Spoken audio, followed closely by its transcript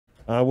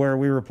where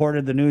we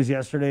reported the news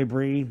yesterday,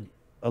 Bree.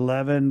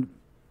 11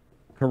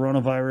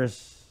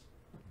 coronavirus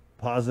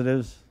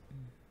positives.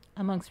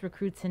 Amongst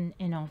recruits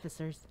and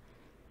officers.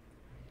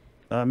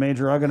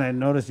 Major Aguon, I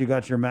noticed you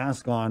got your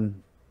mask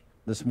on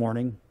this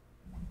morning.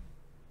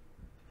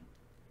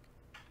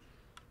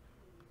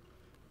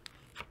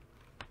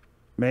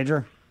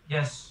 Major?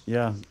 Yes.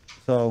 Yeah.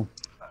 So.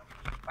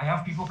 I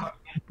have people coming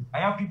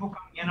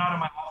in and out of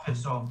my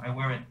office, so I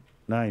wear it.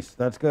 Nice.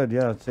 That's good.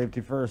 Yeah. Safety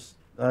first.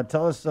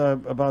 Tell us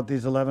about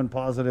these 11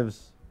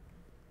 positives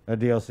at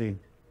DLC.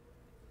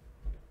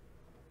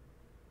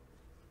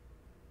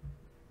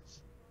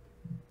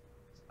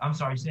 I'm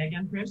sorry. Say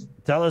again, Chris.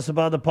 Tell us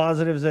about the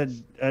positives at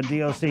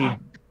DLC.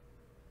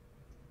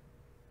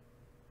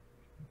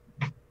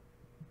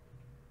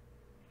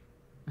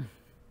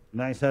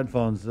 Nice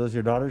headphones. Those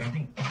your daughters?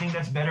 I think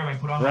that's better if I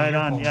put on right my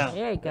on, earphones. yeah.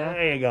 There you go.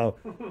 There you go.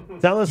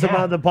 Tell us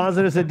about the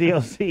positives at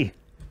DLC.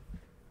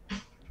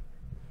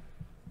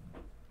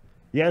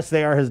 Yes,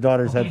 they are his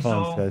daughter's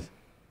headphones, guys.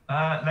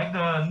 Like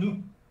the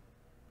new...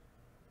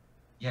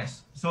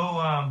 Yes. So,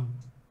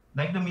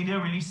 like the media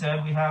release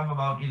said, we have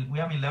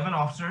 11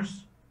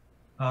 officers.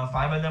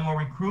 5 of them are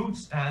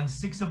recruits, and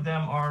 6 of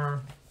them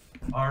are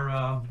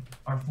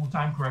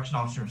full-time correction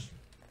officers.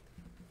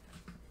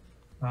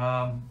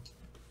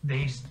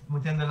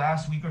 Within the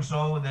last week or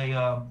so,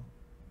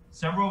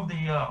 several of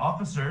the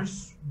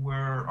officers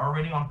were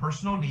already on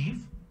personal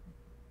leave,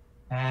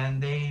 and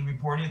they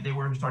reported they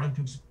were starting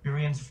to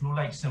experience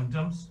flu-like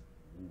symptoms.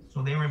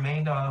 So they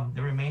remained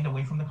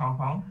away from the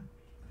compound,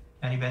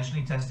 and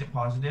eventually tested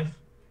positive.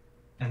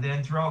 And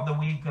then throughout the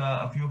week,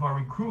 a few of our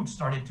recruits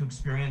started to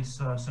experience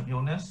some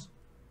illness.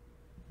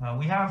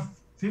 We have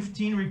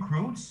 15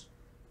 recruits,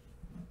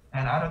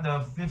 and out of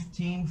the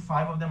 15,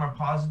 5 of them are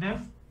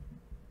positive.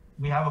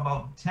 We have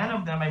about 10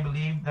 of them, I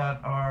believe,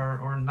 that are,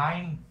 or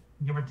 9,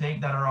 give or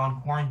take, that are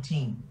on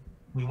quarantine.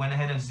 We went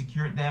ahead and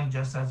secured them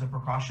just as a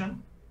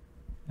precaution.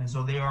 And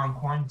so they are on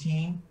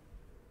quarantine.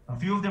 A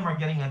few of them are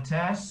getting a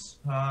test,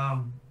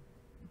 not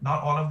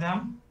all of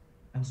them.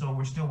 And so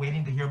we're still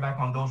waiting to hear back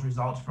on those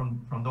results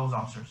from those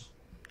officers.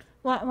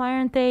 Why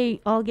aren't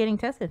they all getting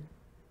tested?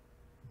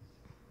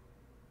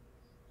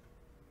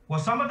 Well,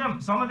 some of them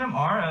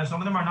are.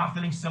 Some of them are not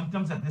feeling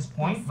symptoms at this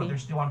point, but they're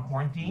still on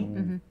quarantine.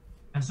 Mm-hmm.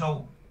 And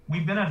so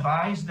we've been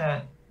advised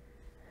that,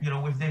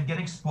 if they get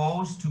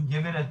exposed, to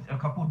give it a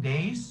couple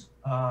days,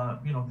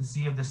 to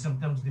see if the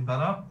symptoms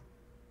develop.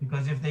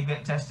 Because if they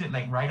get tested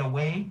like right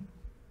away,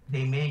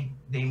 they may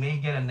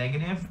get a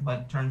negative,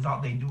 but turns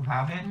out they do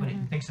have it. But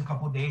it takes a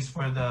couple days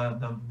for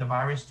the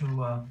virus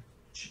to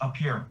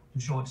appear, to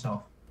show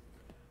itself.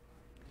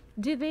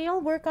 Do they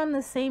all work on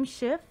the same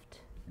shift?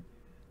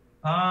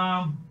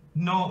 No,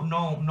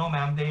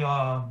 ma'am.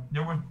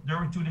 There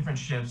were 2 different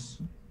shifts.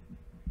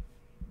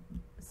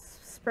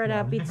 Spread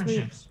out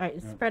between. All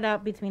right, spread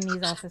out between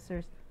these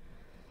officers.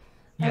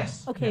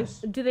 Yes. Okay.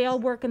 Yes. Do they all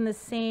work in the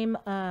same,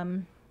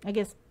 I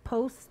guess,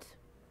 post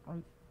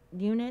or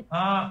unit?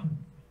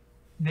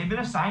 They've been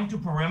assigned to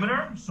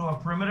perimeter. So a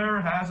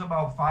perimeter has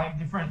about 5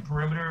 different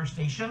perimeter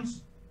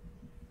stations.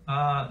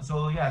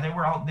 So yeah, they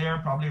were out there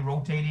probably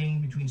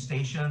rotating between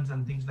stations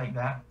and things like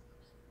that.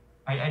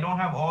 I don't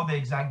have all the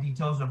exact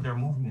details of their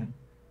movement.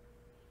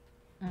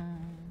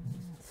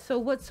 So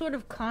what sort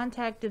of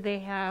contact do they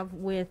have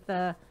with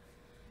the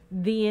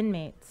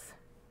inmates?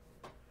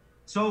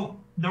 So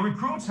the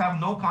recruits have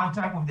no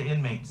contact with the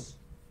inmates.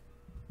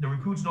 The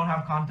recruits don't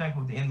have contact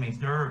with the inmates.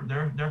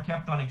 They're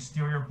kept on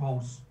exterior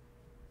posts.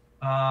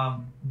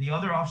 The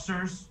other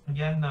officers,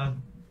 again,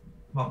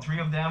 about 3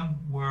 of them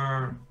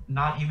were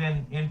not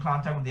even in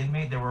contact with the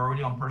inmate. They were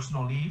already on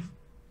personal leave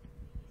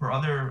for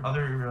other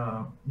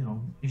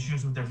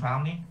issues with their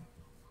family.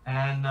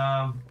 And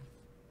I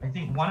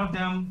think one of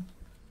them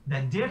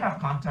that did have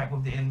contact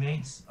with the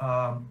inmates,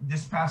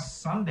 this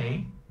past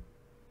Sunday,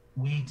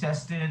 we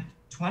tested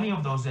 20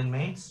 of those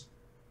inmates,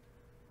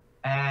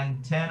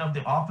 and 10 of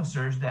the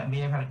officers that may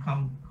have had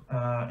come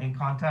in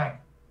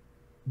contact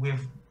with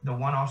the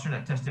one officer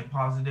that tested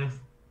positive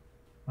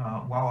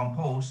while on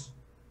post,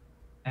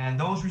 and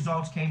those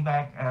results came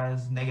back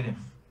as negative.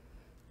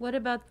 What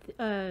about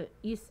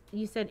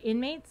you said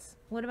inmates?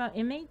 What about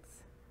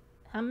inmates?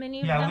 How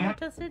many of Yeah, them were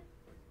tested?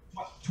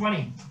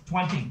 20.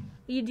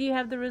 Do you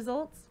have the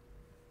results?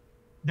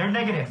 They're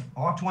negative.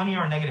 All 20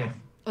 are negative.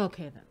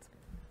 Okay, that's good.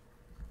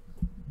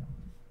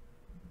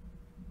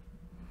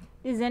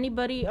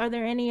 Are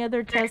there any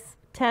other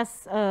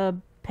tests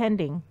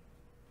pending?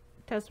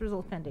 Test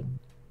results pending?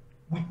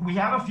 We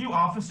have a few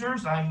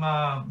officers.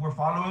 We're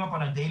following up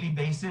on a daily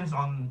basis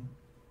I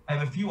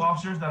have a few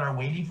officers that are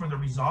waiting for the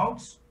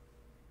results.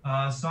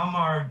 Some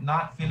are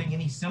not feeling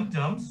any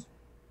symptoms.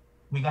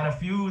 We got a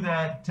few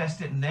that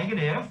tested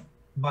negative,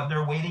 but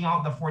they're waiting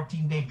out the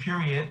 14-day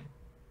period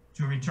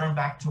to return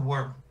back to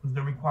work, because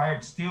they're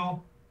required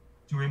still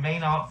to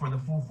remain out for the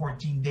full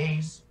 14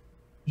 days,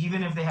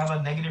 even if they have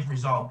a negative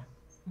result.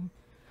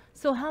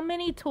 So how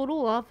many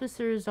total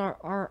officers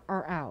are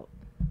out?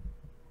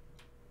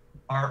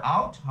 are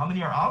out. How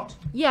many are out?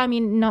 Yeah, I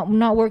mean,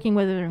 not working,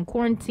 whether they're in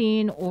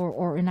quarantine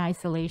or in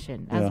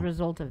isolation as a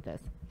result of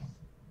this.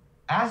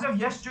 As of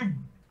yesterday,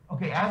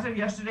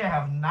 I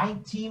have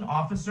 19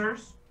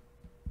 officers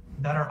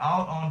that are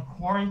out on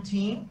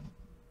quarantine.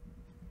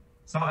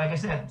 Some, like I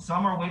said,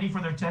 some are waiting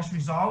for their test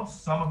results.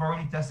 Some have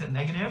already tested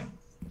negative.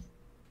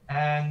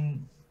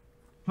 And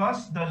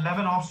plus the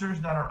 11 officers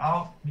that are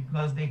out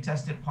because they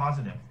tested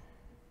positive.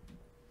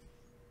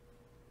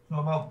 So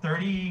about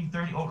 30,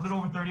 a little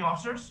over 30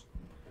 officers.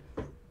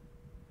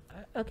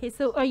 Okay,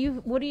 so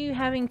what are you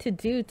having to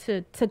do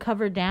to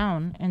cover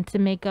down and to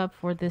make up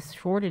for this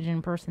shortage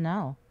in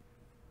personnel?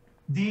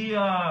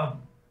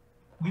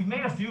 We've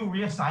made a few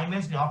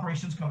reassignments. The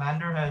operations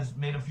commander has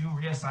made a few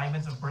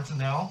reassignments of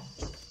personnel.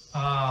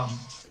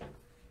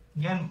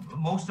 Again,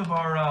 most of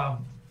our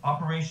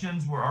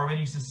operations were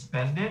already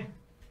suspended.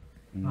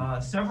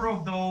 Several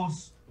of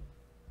those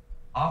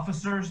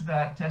officers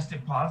that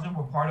tested positive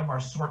were part of our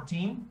SORT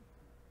team.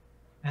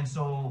 And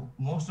so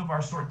most of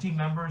our SORT team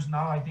members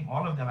now, I think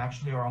all of them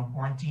actually are on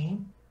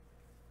quarantine.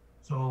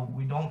 So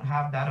we don't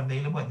have that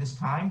available at this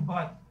time,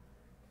 but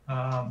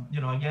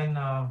again,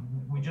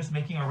 we're just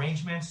making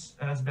arrangements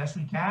as best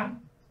we can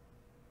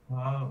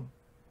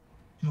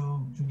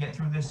to get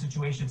through this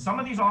situation. Some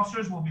of these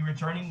officers will be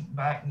returning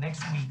back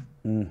next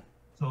week.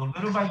 So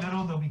little by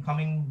little, they'll be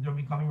coming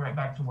right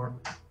back to work.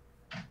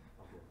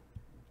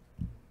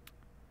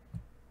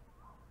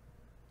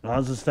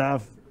 How's the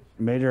staff,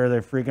 Major? Are they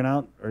freaking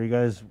out? Are you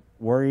guys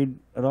worried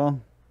at all?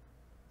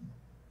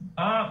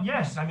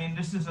 Yes, I mean,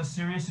 this is a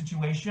serious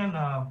situation.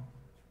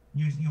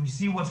 You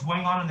see what's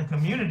going on in the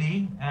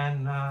community,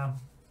 and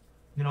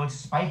it's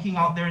spiking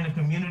out there in the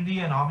community,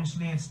 and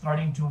obviously it's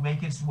starting to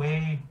make its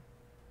way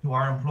to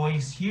our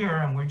employees here,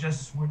 and we're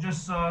just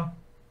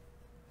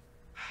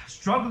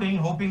struggling,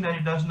 hoping that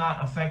it does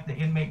not affect the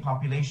inmate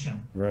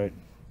population. Right.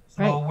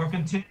 So we're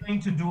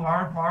continuing to do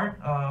our part.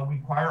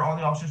 Require all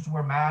the officers to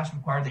wear masks,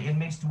 require the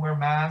inmates to wear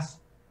masks,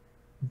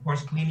 of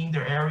course, cleaning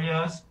their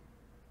areas.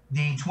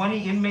 The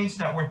 20 inmates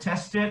that were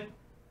tested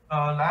this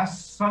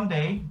past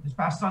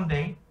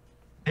Sunday,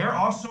 they're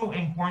also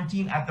in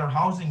quarantine at their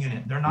housing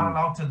unit. They're not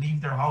allowed to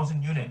leave their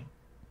housing unit.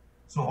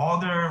 So all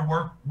their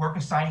work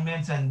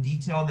assignments and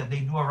detail that they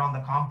do around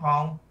the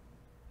compound,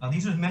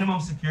 these are minimum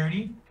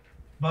security,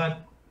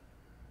 but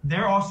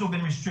they're also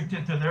been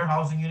restricted to their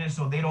housing unit,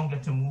 so they don't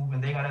get to move,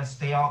 and they gotta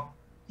stay out.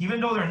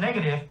 Even though they're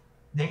negative,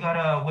 they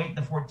gotta wait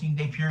the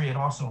 14-day period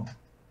also.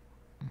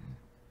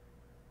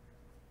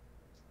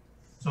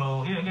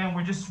 So again,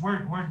 we're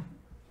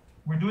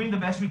doing the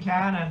best we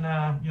can, and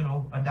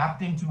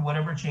adapting to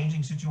whatever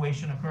changing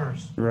situation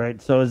occurs.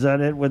 Right. So is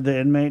that it with the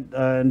inmate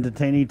and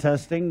detainee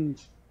testing?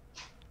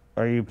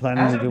 Are you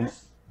planning to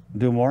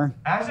do more?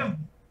 As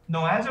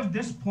of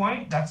this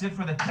point, that's it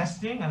for the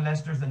testing,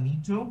 unless there's a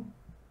need to.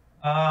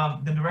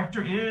 The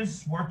director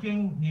is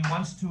working. He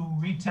wants to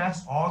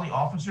retest all the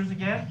officers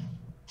again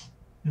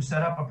to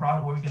set up a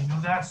product where we can do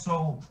that.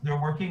 So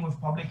they're working with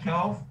public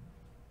health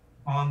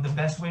on the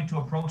best way to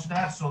approach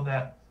that, so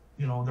that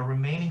the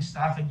remaining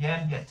staff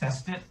again get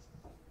tested.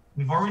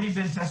 We've already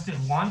been tested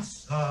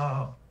once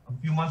a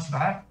few months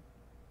back.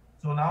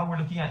 So now we're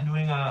looking at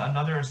doing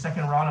another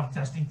second round of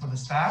testing for the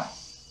staff.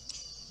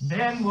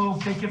 Then we'll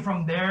take it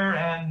from there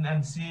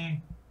and see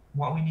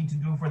what we need to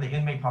do for the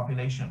inmate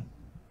population.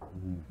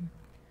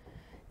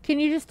 Can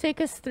you just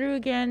take us through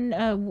again?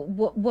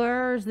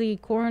 Where's the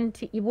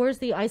quarantine? Where's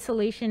the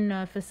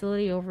isolation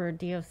facility over at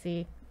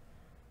DOC?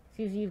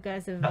 Seems you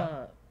guys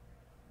have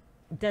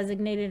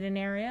designated an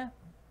area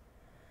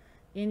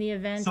in the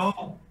event.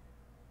 So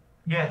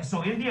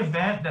in the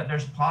event that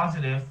there's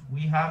positive,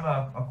 we have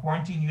a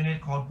quarantine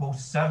unit called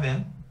Post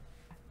 7.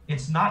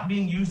 It's not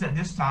being used at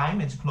this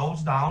time. It's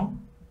closed down,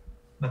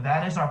 but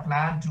that is our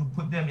plan, to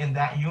put them in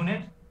that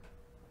unit.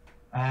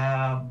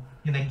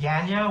 In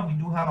Agania, we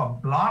do have a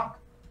block.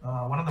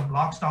 One of the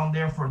blocks down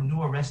there for new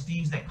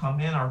arrestees that come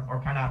in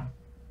are kind of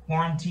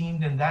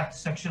quarantined in that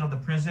section of the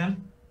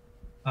prison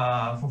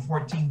for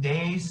 14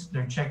 days.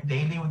 They're checked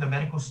daily with the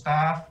medical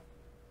staff.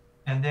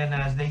 And then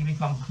as they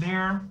become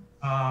clear,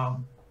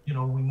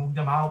 we move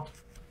them out.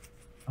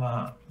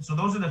 So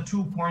those are the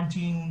two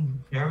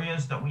quarantine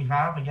areas that we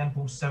have. Again,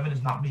 Post 7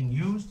 is not being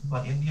used,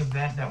 but in the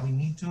event that we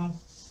need to,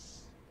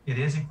 it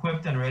is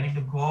equipped and ready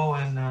to go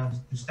and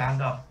to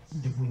stand up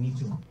if we need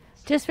to.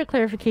 Just for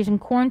clarification,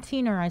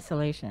 quarantine or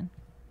isolation?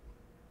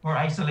 Or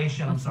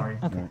isolation, I'm sorry.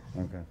 Okay.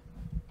 Okay.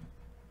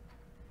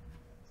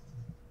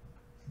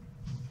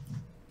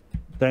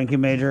 Thank you,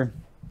 Major.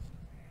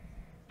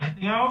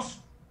 Anything else?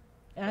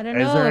 I don't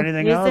know. Is there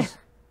anything else?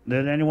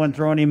 Did anyone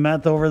throw any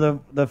meth over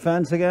the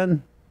fence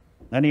again?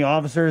 Any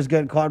officers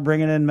get caught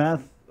bringing in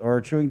meth or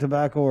chewing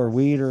tobacco or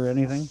weed or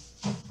anything?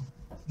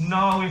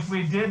 No, if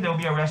we did, they'll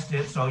be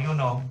arrested, so you'll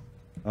know.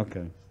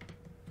 Okay.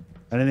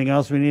 Anything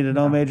else we need to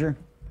know, Major?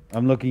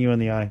 I'm looking you in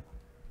the eye.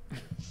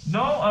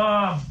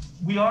 No,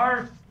 we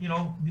are,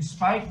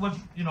 despite what,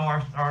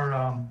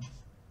 our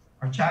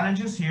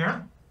challenges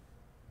here,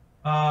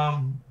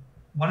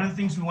 one of the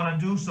things we want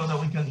to do so that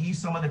we can ease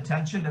some of the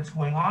tension that's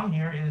going on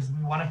here is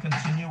we want to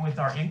continue with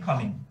our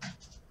incoming.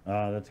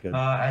 That's good.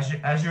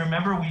 As you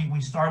remember,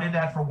 we started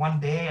that for 1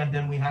 day, and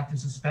then we had to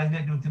suspend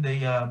it due to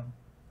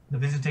the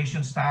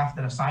visitation staff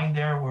that assigned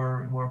there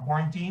were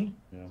quarantined.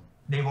 Yeah.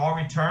 They've all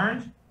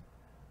returned.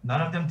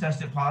 None of them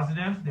tested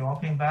positive. They all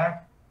came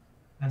back.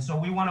 And so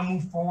we want to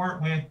move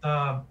forward with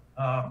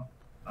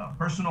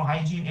personal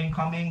hygiene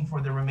incoming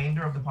for the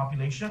remainder of the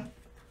population.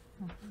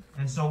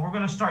 And so we're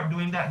going to start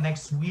doing that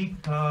next week,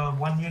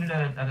 1 unit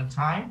at a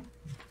time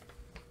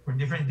for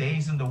different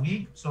days in the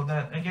week, so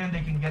that, again,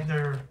 they can get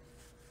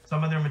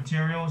some of their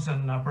materials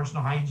and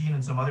personal hygiene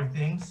and some other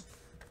things.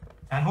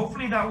 And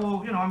hopefully that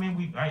will, I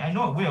mean, I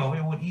know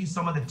it will ease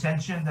some of the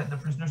tension that the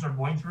prisoners are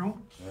going through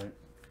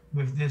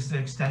with this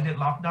extended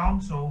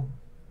lockdown. So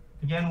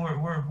again,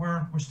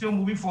 we're still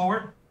moving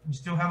forward. We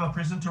still have a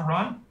prison to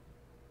run.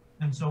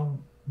 And so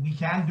we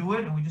can do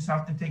it, and we just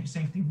have to take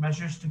safety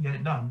measures to get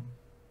it done.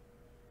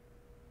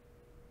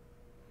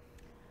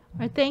 All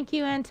right, thank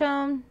you,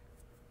 Antone.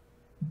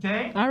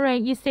 Okay. All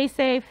right, you stay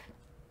safe.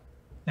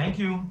 Thank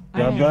you.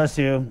 God bless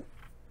you.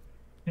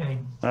 Okay.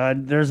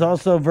 There's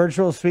also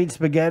virtual sweet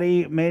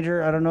spaghetti,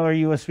 Major. I don't know. Are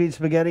you a sweet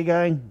spaghetti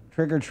guy?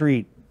 Trick or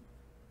treat?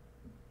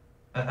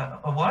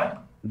 A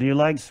what? Do you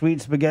like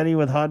sweet spaghetti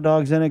with hot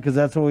dogs in it? Because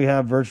that's what we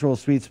have, virtual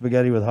sweet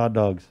spaghetti with hot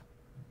dogs.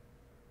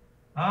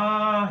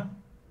 I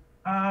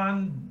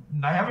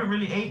haven't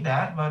really ate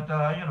that, but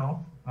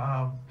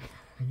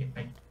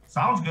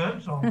sounds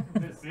good. So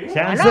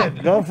Sounds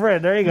good. Go for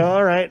it. There you go.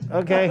 All right.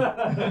 Okay.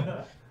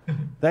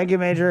 Thank you,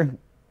 Major.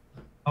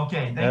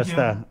 Okay. Thank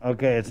you.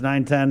 Okay, it's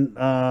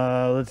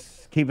 9:10.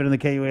 Let's keep it in the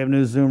KUAM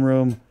News Zoom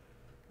room.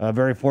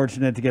 Very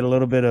fortunate to get a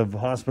little bit of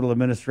hospital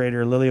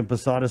administrator Lillian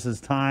Posadas'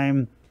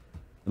 time.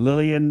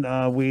 Lillian,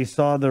 we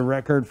saw the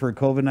record for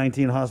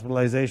COVID-19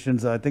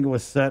 hospitalizations. I think it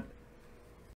was set